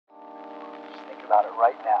about it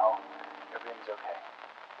right now, everything's okay.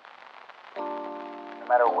 No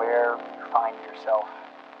matter where you find yourself,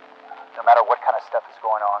 no matter what kind of stuff is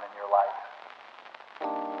going on in your life,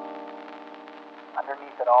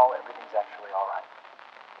 underneath it all, everything's actually alright.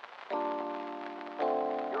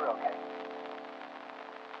 You're okay.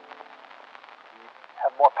 You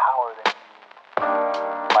have more power than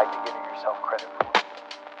you might be giving yourself credit for.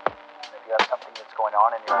 And if you have something that's going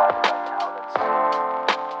on in your life right now that's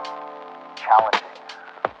challenging,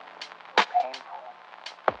 painful,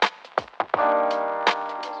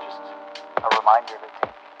 it's just a reminder to take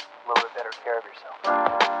a little bit better care of yourself.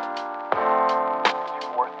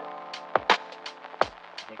 You're worth it.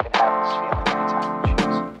 You can have this feeling anytime you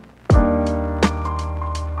choose.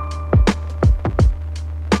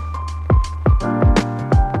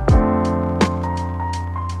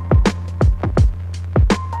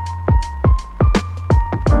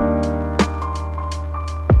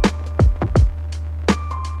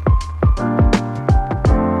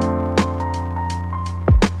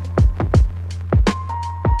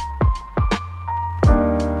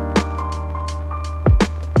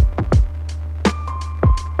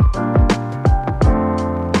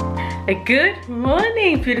 Good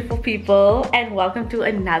morning, beautiful people, and welcome to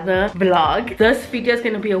another vlog. This video is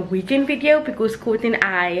going to be a weekend video because Courtney and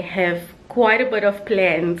I have quite a bit of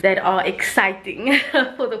plans that are exciting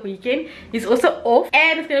for the weekend. He's also off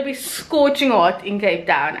and it's going to be scorching hot in Cape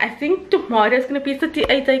Town. I think tomorrow is going to be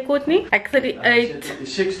 38, eh, Courtney? Like 38.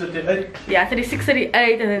 36, 38. Yeah, 36,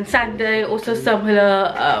 38, and then Sunday also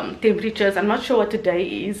similar temperatures. I'm not sure what today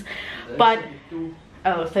is, but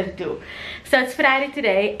 32. So it's Friday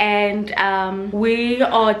today, and we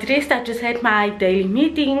are dressed. I just had my daily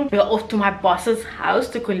meeting. We're off to my boss's house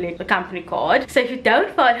to collect the company card. So if you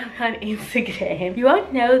don't follow me on Instagram, you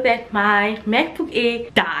won't know that my MacBook Air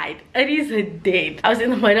died. It is dead. I was in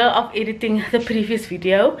the middle of editing the previous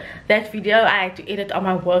video. That video I had to edit on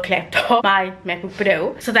my work laptop, my MacBook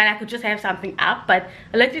Pro, so that I could just have something up, but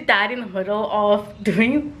I literally died in the middle of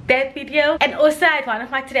doing that video. And also I had one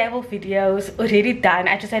of my travel videos already done.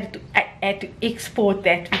 I just had to export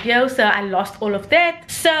that video, so I lost all of that.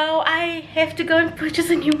 So I have to go and purchase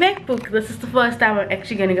a new MacBook. This is the first time I'm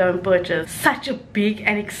actually going to go and purchase such a big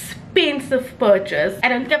and expensive purchase. I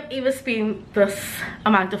don't think I've ever spent this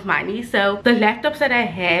amount of money. So the laptops that I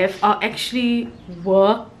have are actually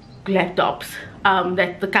work laptops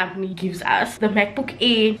that the company gives us. The MacBook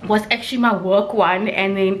Air was actually my work one,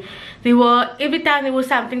 and then every time there was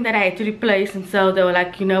something that I had to replace, and so they were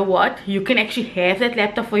like, you know what, you can actually have that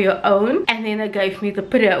laptop for your own, and then they gave me the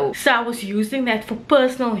Pro. So I was using that for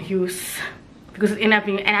personal use because it ended up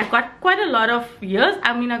being, and I got quite a lot of years.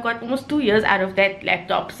 I mean, I got almost 2 years out of that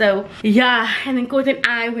laptop. So yeah, and then Court and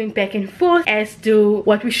I went back and forth as to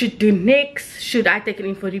what we should do next. Should I take it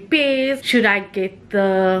in for repairs? Should I get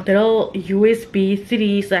the little USB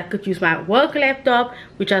 3 so I could use my work laptop?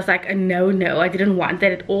 Which I was like, no, I didn't want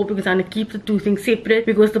that at all, because I'm gonna keep the two things separate,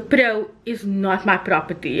 because the Pro is not my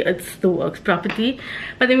property, it's the work's property.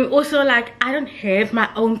 But then we also like, I don't have my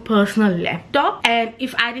own personal laptop, and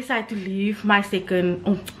if I decide to leave my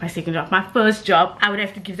first job, I would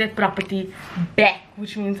have to give that property back,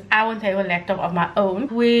 which means I won't have a laptop of my own.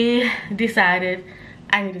 We decided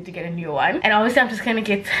I needed to get a new one, and obviously I'm just gonna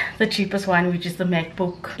get the cheapest one, which is the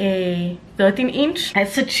MacBook Air 13-inch.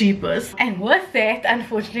 That's the cheapest, and with that,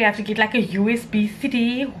 unfortunately, I have to get like a USB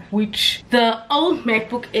 3, which the old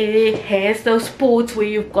MacBook Air has those ports where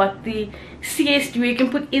you've got the CS, where you can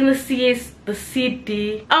put in the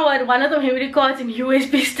CD, and one of the memory cards and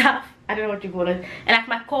USB stuff. I don't know what you call it, and like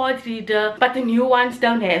my card reader, but the new ones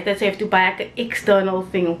don't have that, so you have to buy like an external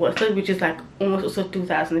thing with it, which is like almost also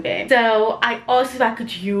 2,000 rand. So I asked if I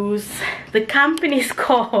could use the company's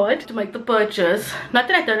card to make the purchase. Not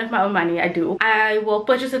that I don't have my own money, I do. I will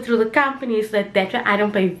purchase it through the company so that way I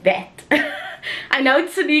don't pay VAT. I know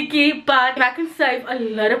it's sneaky, but if I can save a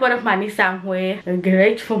little bit of money somewhere,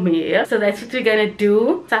 great for me. So that's what we're gonna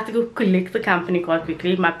do. So I have to go collect the company card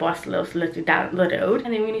quickly. My boss lives literally down the road,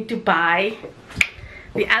 and then we need to buy.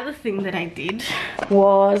 The other thing that I did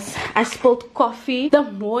was I spilled coffee the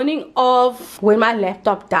morning of when my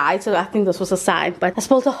laptop died, so I think this was a sign, but I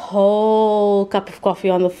spilled a whole cup of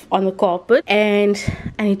coffee on the carpet, and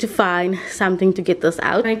I need to find something to get this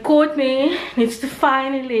out. And Courtney needs to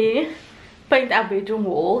finally paint our bedroom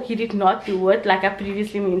wall. He did not do it like I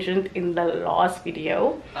previously mentioned in the last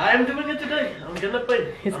video. I'm doing it today. I'm gonna paint.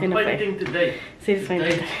 I'm painting today. So he's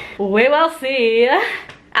painting. We will see.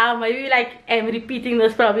 Maybe like I'm repeating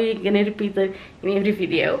this, probably gonna repeat it in every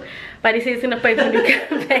video, but he says he's gonna paint when we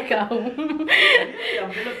come back home. Yeah,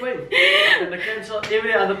 I'm gonna paint. I'm gonna cancel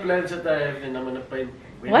every other plans that I have, and I'm gonna paint.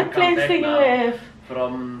 when What we come plans back do you now have?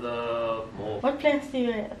 from the mall. What plans do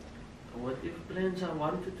you have? Whatever plans I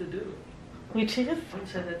wanted to do. Which is? Don't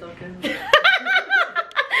say that, okay?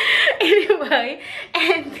 Anyway,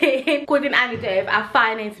 and then Courtney and I need to have our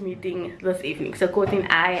finance meeting this evening. So Courtney and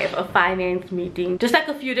I have a finance meeting just like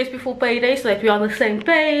a few days before payday, so that we're on the same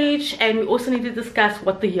page, and we also need to discuss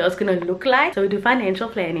what the year is gonna look like. So we do financial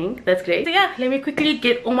planning. That's great. So yeah, let me quickly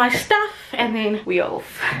get all my stuff and then we're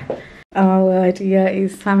off. Oh my god, here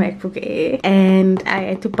is my MacBook Air, and I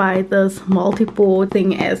had to buy this multi-port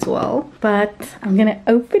thing as well, but I'm gonna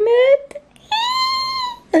open it.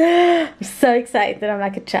 I'm so excited. I'm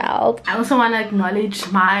like a child. I also want to acknowledge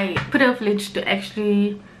my privilege to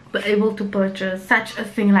actually be able to purchase such a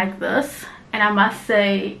thing like this. And I must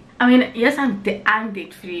say, I mean, yes, I'm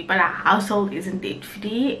debt free, but our household isn't debt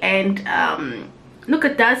free. And look,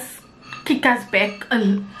 it does kick us back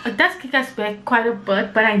quite a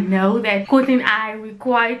bit, but I know that Courtney and I, we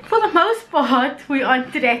quite, for the most part, we're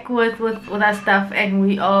on track with our stuff, and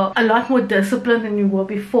we are a lot more disciplined than we were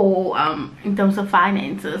before in terms of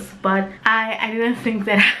finances. But I didn't think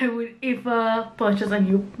that I would ever purchase a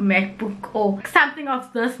new MacBook or something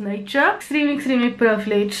of this nature. Extremely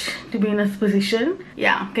privileged to be in this position.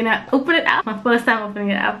 Yeah, I'm gonna open it up. My first time opening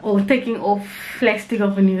it up or taking off plastic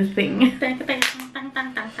of a new thing.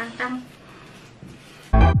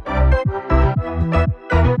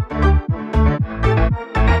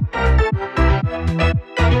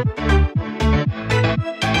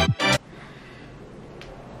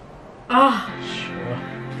 Oh, Sure.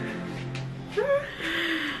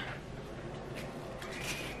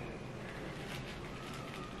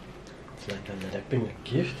 It's like unwrapping a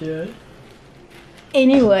gift, yeah?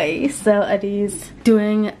 anyway, so it is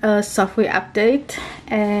doing a software update,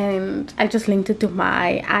 and I just linked it to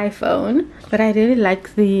my iPhone, but I really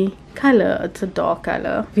like the color. It's a dark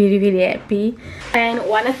color. Very happy. And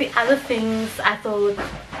one of the other things I thought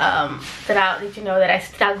that I'll let you know that I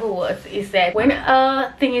struggle with is that when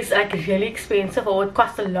a thing is like really expensive or it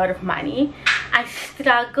costs a lot of money, I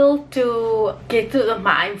struggle to get to the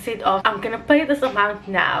mindset of I'm gonna pay this amount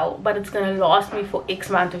now, but it's gonna last me for X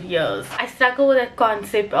amount of years. I struggle with that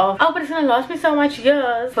concept of, oh, but it's gonna last me so much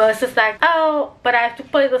years, versus like, oh, but I have to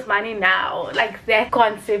pay this money now. Like that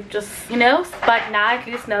concept just, you know. But now I at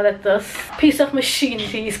least know that this piece of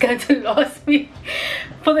machinery is going to last me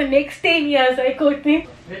for the next 10 years, I could think.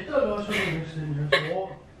 If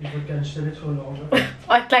we can sell it for longer.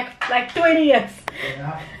 like 20 years.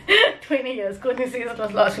 Yeah. 20 years. Goodness says it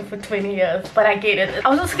was lasting for 20 years. But I get it. I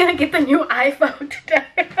was also gonna get the new iPhone today.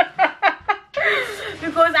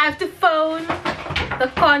 Because I have to phone the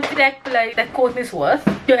contract place that Courtney's with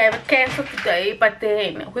to have it cancelled today. But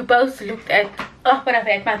then we both looked at, oh, but I've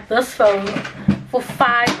had this phone for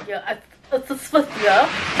 5 years. It's the 5th year.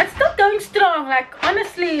 It's still going strong. Like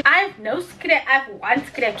honestly, I have no scratch. I have one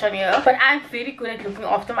scratch on here, but I'm very good at looking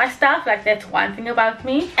after my stuff. Like that's one thing about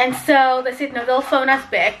me. And so they said no, they'll phone us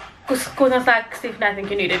back. Because was like, Stephen, I think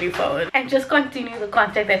you need a new phone, and just continue the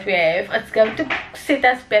contract that we have. It's going to set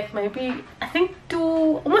us back maybe, I think, to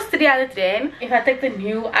almost 300 rand if I take the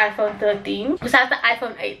new iPhone 13 besides the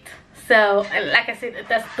iPhone 8. So, like I said,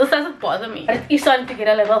 this doesn't bother me. But it is starting to get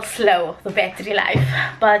a little slow, the battery life.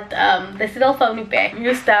 But they still phone me back.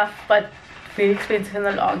 New stuff, but very expensive in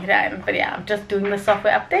the long run. But yeah, I'm just doing the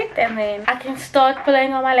software update, and then I can start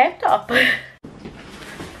playing on my laptop.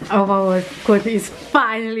 Oh my god, Courtney is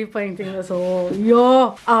finally painting this wall.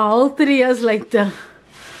 Yo, all 3 years later.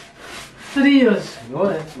 3 years. No,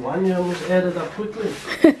 that's 1 year was added up quickly.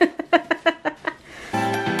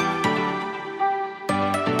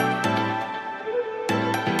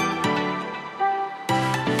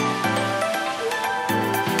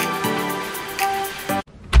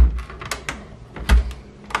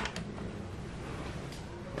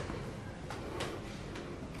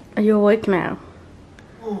 Are you awake now?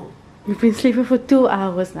 You've been sleeping for 2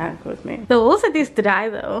 hours now, Courtney. The whole set is dry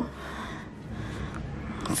though,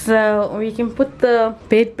 so we can put the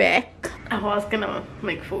bed back. I was gonna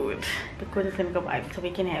make food, but Courtney's gonna go buy it so we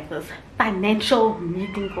can have this financial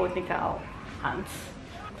meeting, Marthinus-Hans.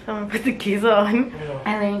 So I'm gonna put the keys on,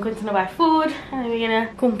 and then Courtney's gonna buy food, and then we're gonna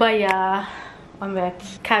kumbaya on that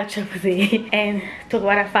couch over there and talk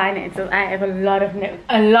about our finances. I have a lot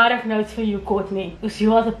of notes for you, Courtney, because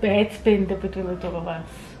you are the bad spender between the two of us.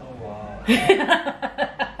 Oh wow.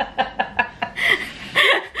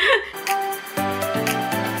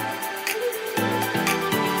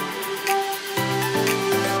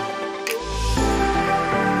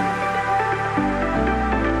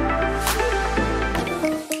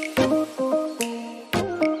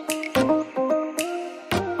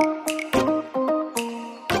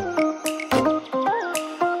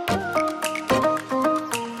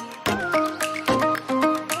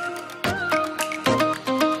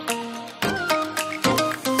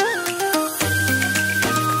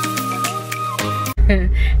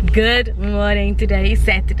 Good morning. Today is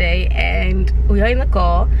Saturday and we are in the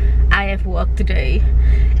car. I have work today,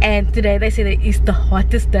 and today they say that it's the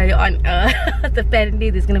hottest day on earth. Apparently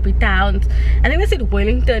there's gonna be towns, I think they said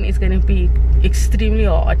Wellington is gonna be extremely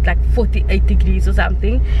hot, like 48 degrees or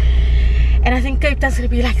something, and I think Cape Town's gonna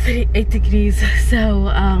be like 38 degrees.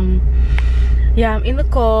 So yeah, I'm in the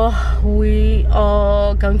car. We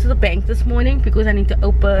are going to the bank this morning because I need to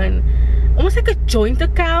open almost like a joint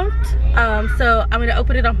account. So I'm gonna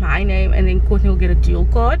open it on my name and then Courtney will get a dual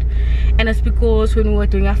card. And it's because when we were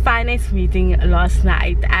doing our finance meeting last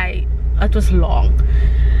night, it was long.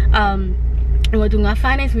 We were doing our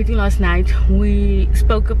finance meeting last night. We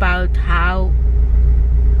spoke about how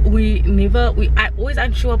I always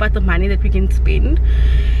unsure about the money that we can spend,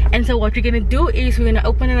 and so what we're gonna do is we're gonna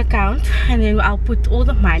open an account and then I'll put all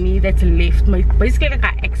the money that's left, basically like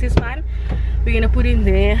our access fund, we're gonna put in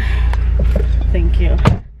there. Thank you.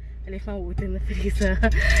 I left my water in the freezer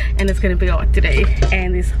and it's gonna be hot today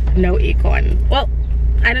and there's no aircon. Well,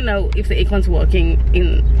 I don't know if the aircon's working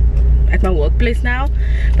at my workplace now,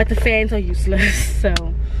 but the fans are useless, so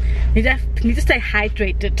need to stay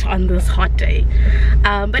hydrated on this hot day.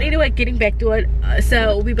 But anyway, getting back to it,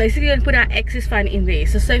 so we basically gonna put our access fund in there.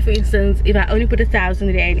 So say for instance, if I only put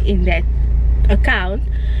 1,000 rand in that account,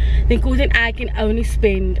 then Courtney and I can only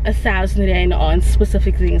spend 1,000 rand on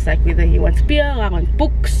specific things, like whether he wants beer or I want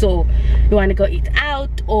books or you want to go eat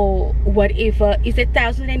out or whatever. If that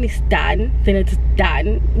 1,000 rand is done, then it's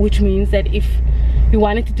done, which means that if we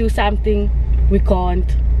wanted to do something we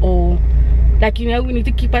can't, or like, you know, we need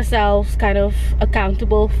to keep ourselves kind of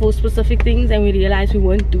accountable for specific things and we realize we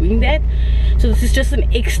weren't doing that. So this is just an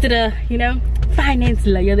extra, you know, finance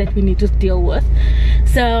layer that we need to deal with.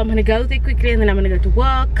 So I'm gonna go there quickly and then I'm gonna go to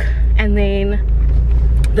work, and then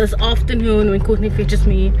this afternoon when Courtney fetches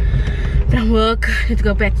me from work, I need to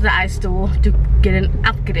go back to the iStore to get an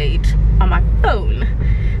upgrade on my phone.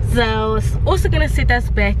 So it's also gonna set us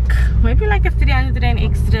back maybe like a 300 rand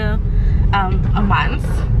extra a month,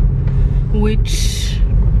 which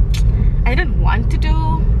I don't want to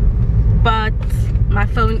do, but my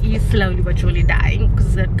phone is slowly but surely dying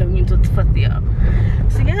because it's going into its 5th year.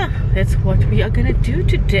 So yeah, that's what we are gonna do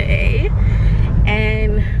today.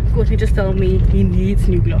 And Courtney just told me he needs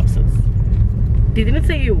new glasses. He didn't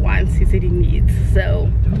say he wants, he said he needs. So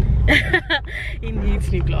he needs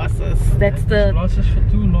new glasses. That's the glasses for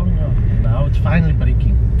too long now. Now it's finally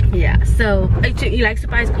breaking. Yeah, so he likes to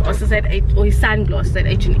buy his glasses at or his sunglasses at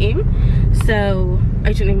H&M. So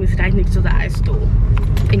H&M is right next to the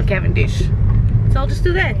iStore in Cavendish. So I'll just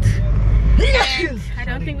do that. And I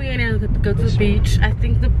don't think we're gonna go to the beach. I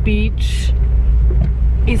think the beach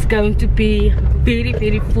is going to be very,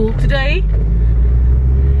 very full today.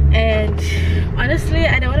 And honestly,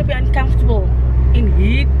 I don't want to be uncomfortable in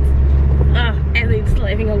heat. And then still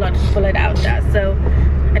having a lot of people around us. So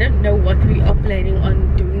I don't know what we are planning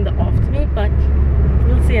on doing in the afternoon, but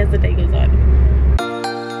we'll see as the day goes on.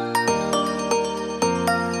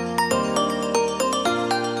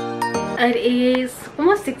 It is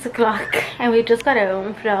almost 6 o'clock and we just got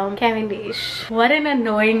home from Cavendish. What an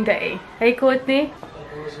annoying day. Hey Courtney?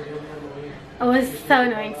 It was so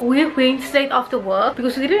annoying. We went straight after work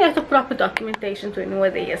because we didn't have the proper documentations when we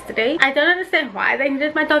were there yesterday. I don't understand why they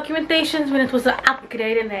needed my documentations when it was an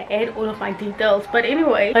upgrade and they had all of my details. But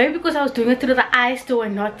anyway, maybe because I was doing it through the iStore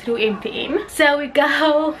and not through MTN. So we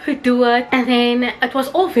go, we do it, and then it was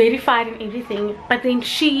all verified and everything. But then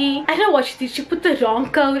I don't know what she did. She put the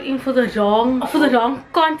wrong code in for the wrong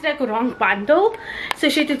contract or wrong bundle. So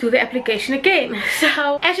she had to do the application again.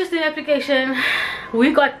 So as she was doing the application,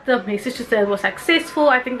 we got the message to say it was successful.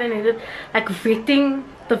 I think they needed like the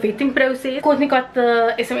vetting process. Courtney got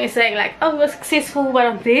the SMS saying like, oh, it was successful, but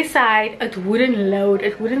on their side it wouldn't load,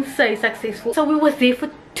 it wouldn't say successful. So we were there for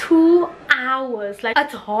 2 hours. Like,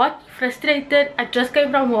 it's hot, frustrated. I just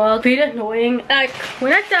came from work, very annoying. Like,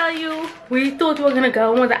 when I tell you, we thought we were gonna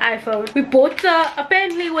go on with the iPhone. We bought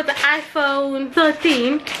apparently with the iPhone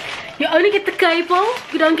 13 you only get the cable,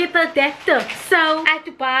 you don't get the adapter. So I had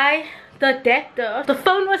to buy the adapter. The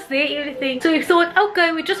phone was there, everything. So we thought,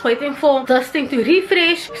 okay, we're just waiting for this thing to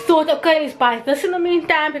refresh. We thought, okay, let's buy this in the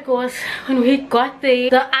meantime, because when we got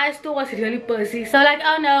there, the iStore was really busy. So like,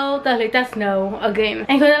 oh no, they let us know again.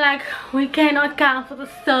 And we're like, we cannot come for the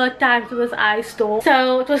 3rd time to this iStore.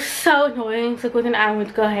 So it was so annoying. So Courtney and I went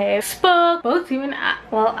to go have spoke. Both him and I,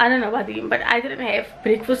 well, I don't know about him, but I didn't have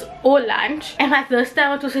breakfast or lunch. And like this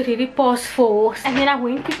time it was already past 4. And then I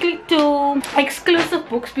went quickly to Exclusive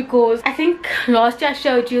Books because I I think last year I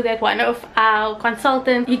showed you that one of our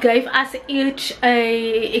consultants, he gave us each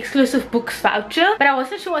a exclusive books voucher, but I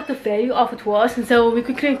wasn't sure what the value of it was, and so we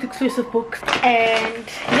quickly went to exclusive books. And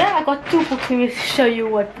yeah, I got 2 books. Let me show you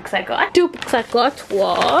what books I got. 2 books I got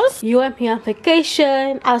was You and Me on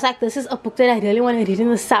Vacation. I was like, this is a book that I really want to read in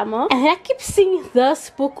the summer, and then I keep seeing this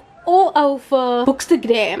book all over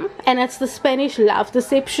Bookstagram, and it's the Spanish Love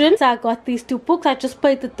Deception. So I got these 2 books. I just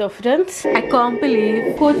paid the difference. I can't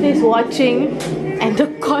believe Courtney's watching and the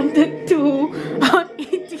content too on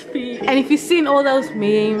ETV. And if you've seen all those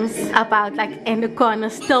memes about like Endicon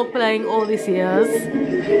still playing all these years,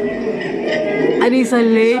 and it's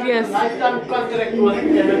hilarious. Lifetime contract with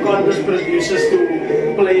Anaconda's producers to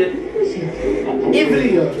play it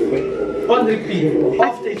every year on repeat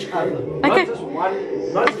after each other. Not just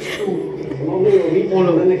one, not just 2. All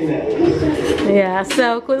of them. Yeah,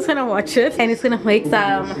 so Courtney's gonna watch it, and he's gonna make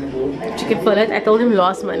some chicken fillet. I told him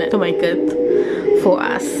last minute to make it for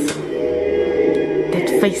us. That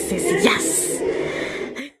face says yes.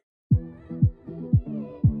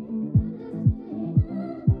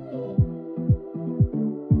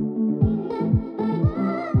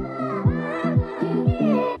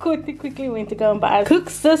 Quickly went to go and buy Cook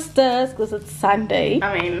Sisters because it's Sunday.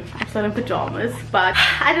 I mean, I'm still in pajamas, but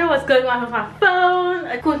I don't know what's going on with my phone.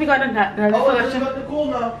 I quickly got another Oh, I just got the call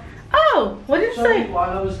now. Oh, what did you say?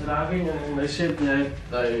 While I was driving, and they said that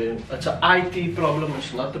it's an IT problem.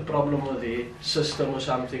 It's not a problem with the system or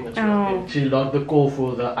something. It's working. She logged the call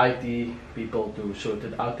for the IT people to sort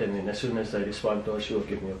it out, and then as soon as they respond to us, she'll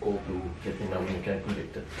give me a call to let me know when you can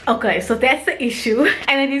collect it. Okay, so that's the issue.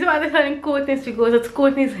 And the reason why they're calling Courtney's because it's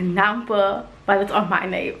Courtney's number, but it's on my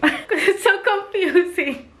name. Because it's so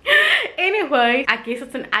confusing. Anyway, I guess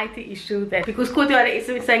it's an IT issue that because Courtney had an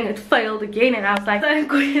SMS saying it failed again, and I was like, I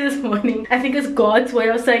Courtney this morning, I think it's God's way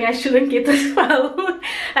of saying I shouldn't get this phone.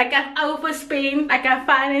 Like I've overspent, like I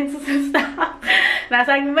finances and stuff. And I was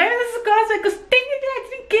like, maybe this is God's way, because technically I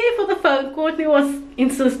didn't care for the phone. Courtney was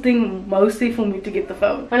insisting mostly for me to get the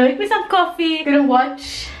phone. I'm gonna make me some coffee, gonna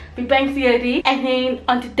watch Big Bang Theory, and then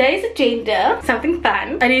on today's agenda, something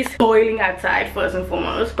fun. It is boiling outside first and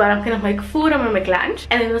foremost, but I'm gonna make food, I'm gonna make lunch,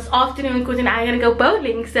 and then this afternoon Courtney and I are gonna go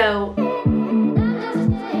bowling. So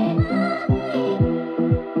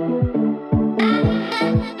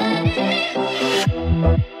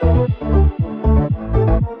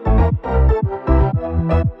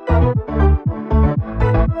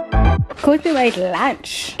Courtney made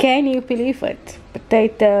lunch. Can you believe it?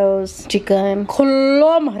 Potatoes, chicken,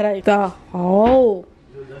 right there. Oh,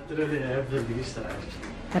 You literally have the least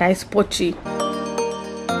rice pochi.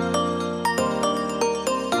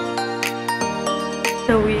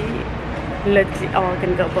 So we literally are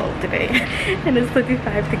gonna go bowl today, and it's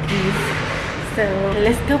 35 degrees. So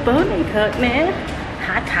let's go bowling, Courtney.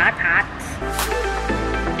 Hot, hot, hot.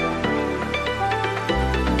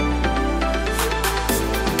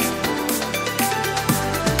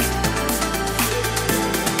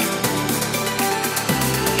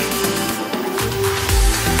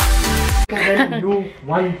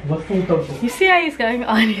 You see how he's going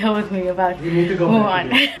on here with me about You need to go on.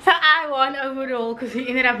 So I won overall because we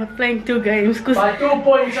ended up with playing 2 games. By 2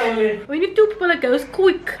 points only. We need 2 people, it goes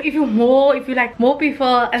quick. If you like more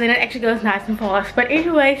people, and then it actually goes nice and fast. But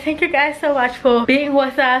anyway, thank you guys so much for being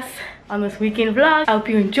with us on this weekend vlog. I hope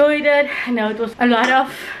you enjoyed it. I know it was a lot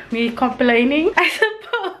of me complaining, I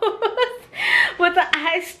suppose, with the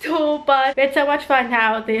ice tour, but we had so much fun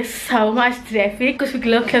now. There's so much traffic because we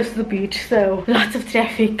live close to the beach, so lots of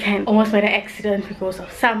traffic, and almost made an accident because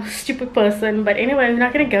of some stupid person. But anyway, we're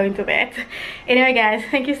not gonna go into that. Anyway guys,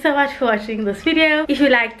 thank you so much for watching this video. If you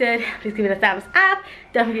liked it, please give it a thumbs up.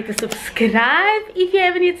 Don't forget to subscribe if you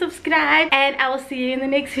haven't yet subscribed, and I will see you in the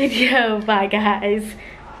next video. Bye guys.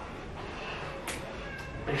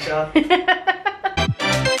 Peace out.